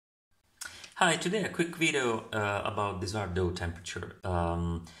Hi, today a quick video about desired dough temperature.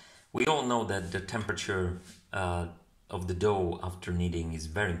 We all know that the temperature of the dough after kneading is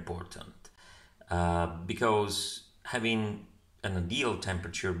very important because having an ideal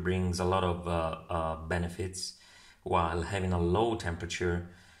temperature brings a lot of benefits, while having a low temperature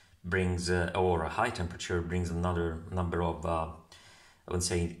brings, or a high temperature brings another number of, I would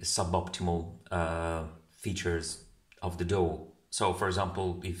say, suboptimal features of the dough. So, for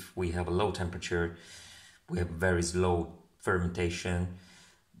example, if we have a low temperature, we have very slow fermentation.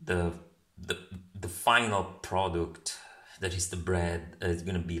 The the final product, that is the bread, is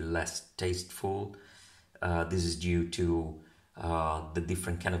going to be less tasteful. This is due to the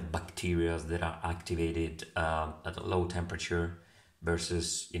different kind of bacteria that are activated at a low temperature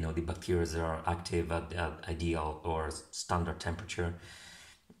versus the bacteria that are active at ideal or standard temperature.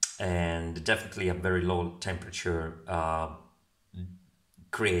 And definitely a very low temperature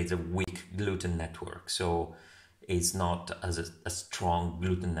creates a weak gluten network. So it's not as a strong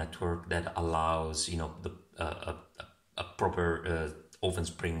gluten network that allows a proper oven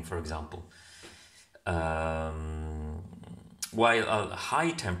spring, for example. While a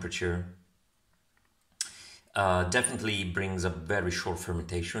high temperature definitely brings a very short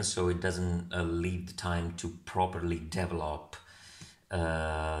fermentation, so it doesn't leave the time to properly develop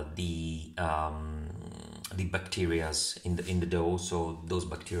the bacteria in the dough. So those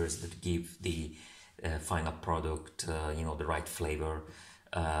bacteria that give the final product, the right flavor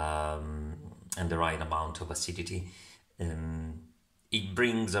and the right amount of acidity. It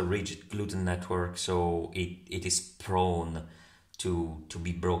brings a rigid gluten network, so it is prone to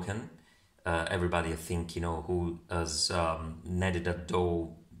be broken. Everybody, I think, who has kneaded a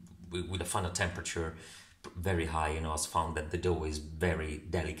dough with a final temperature very high, has found that the dough is very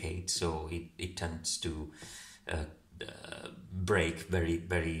delicate, so it tends to break very,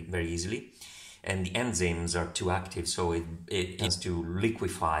 very, very easily. And the enzymes are too active, so it tends to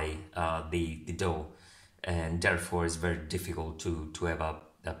liquefy the dough, and therefore it's very difficult to have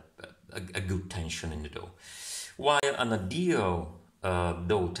a good tension in the dough. While an ideal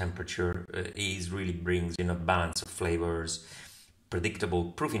dough temperature really brings balance of flavors,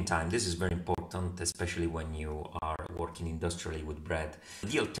 predictable proofing time. This is very important, especially when you are working industrially with bread.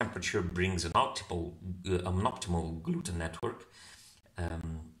 Ideal temperature brings an optimal gluten network.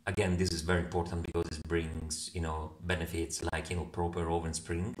 Again, this is very important because it brings benefits like proper oven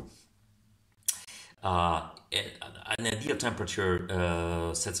spring. An ideal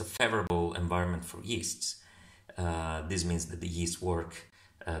temperature sets a favorable environment for yeasts. This means that the yeast work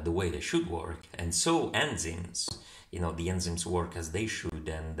the way they should work, and so enzymes, the enzymes work as they should,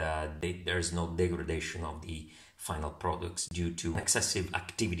 and there's no degradation of the final products due to excessive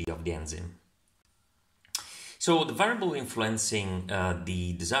activity of the enzyme. So the variable influencing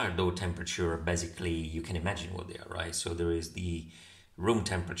the desired dough temperature, basically, you can imagine what they are, right? So there is the room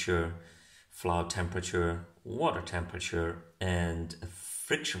temperature, flour temperature, water temperature, and a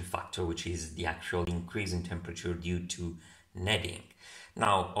friction factor, which is the actual increase in temperature due to kneading.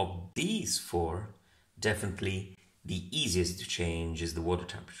 Now, of these four, definitely the easiest to change is the water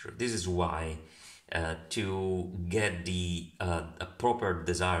temperature. This is why to get a proper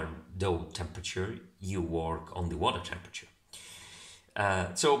desired dough temperature, you work on the water temperature.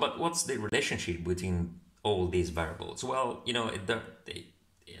 But what's the relationship between all these variables? Well, the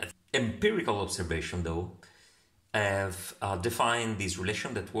empirical observation, though, have defined this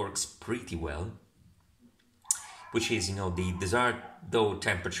relation that works pretty well, which is, the desired dough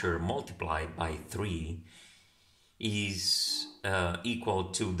temperature multiplied by 3 is equal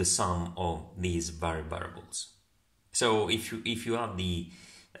to the sum of these variables. So if you have the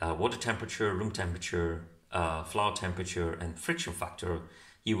water temperature, room temperature, flour temperature, and friction factor,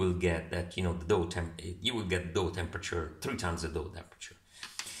 you will get that you will get dough temperature 3 times the dough temperature.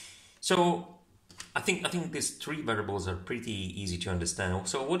 So I think these 3 variables are pretty easy to understand.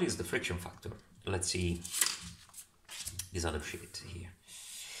 So what is the friction factor? Let's see this other sheet here.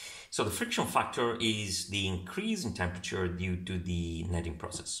 So the friction factor is the increase in temperature due to the kneading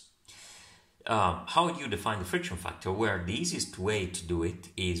process. How do you define the friction factor? Where the easiest way to do it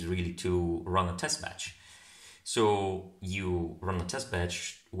is really to run a test batch. So you run a test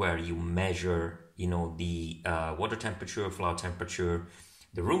batch where you measure, the water temperature, flour temperature,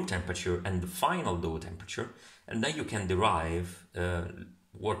 the room temperature, and the final dough temperature, and then you can derive,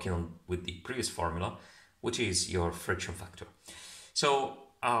 working on with the previous formula, which is your friction factor. So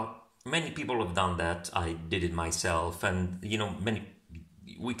many people have done that. I did it myself, and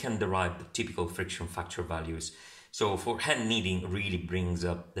we can derive the typical friction factor values. So for hand kneading, really brings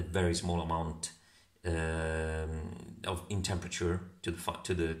up a very small amount in temperature to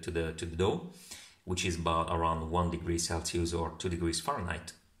the dough, which is about around 1 degree Celsius or 2 degrees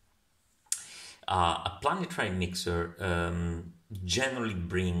Fahrenheit. A planetary mixer generally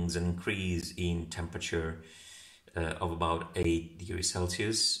brings an increase in temperature of about 8 degrees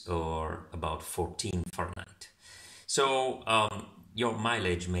Celsius or about 14 Fahrenheit. So your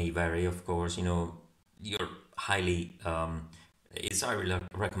mileage may vary, of course. You're highly, it's highly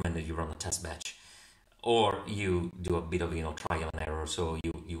recommended you run a test batch, or you do a bit of trial and error. So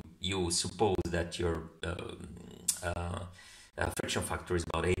you suppose that your friction factor is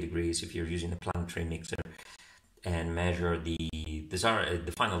about 8 degrees if you're using a planetary mixer, and measure the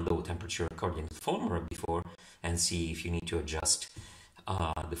final dough temperature according to the formula before, and see if you need to adjust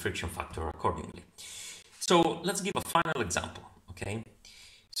the friction factor accordingly. So let's give a final example, okay?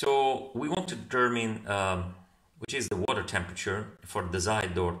 So we want to determine which is the water temperature for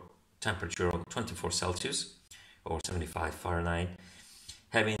desired dough temperature of 24 Celsius or 75 Fahrenheit,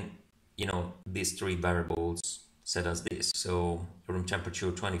 having these three variables set as this. So room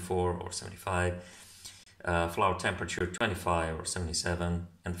temperature 24 or 75, flour temperature 25 or 77,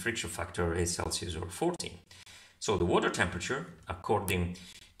 and friction factor is Celsius or 14. So the water temperature, according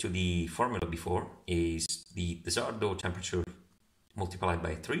to the formula before, is the desired dough temperature multiplied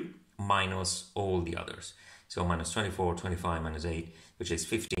by 3 minus all the others. So minus 24, 25, minus 8, which is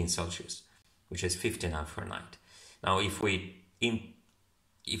 15 Celsius, which is 15 Fahrenheit. Now, if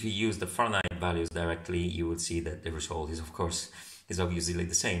you use the Fahrenheit values directly, you will see that the result is, of course, is obviously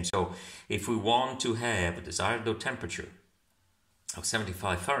the same. So if we want to have a desired dough temperature of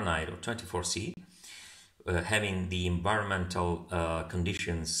 75 Fahrenheit or 24 C, having the environmental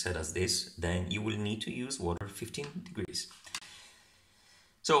conditions set as this, then you will need to use water 15 degrees.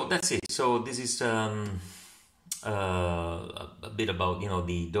 So that's it. So this is a bit about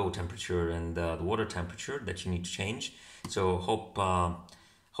the dough temperature and the water temperature that you need to change. So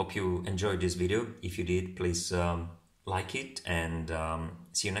hope you enjoyed this video. If you did, please like it, and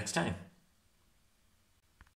see you next time.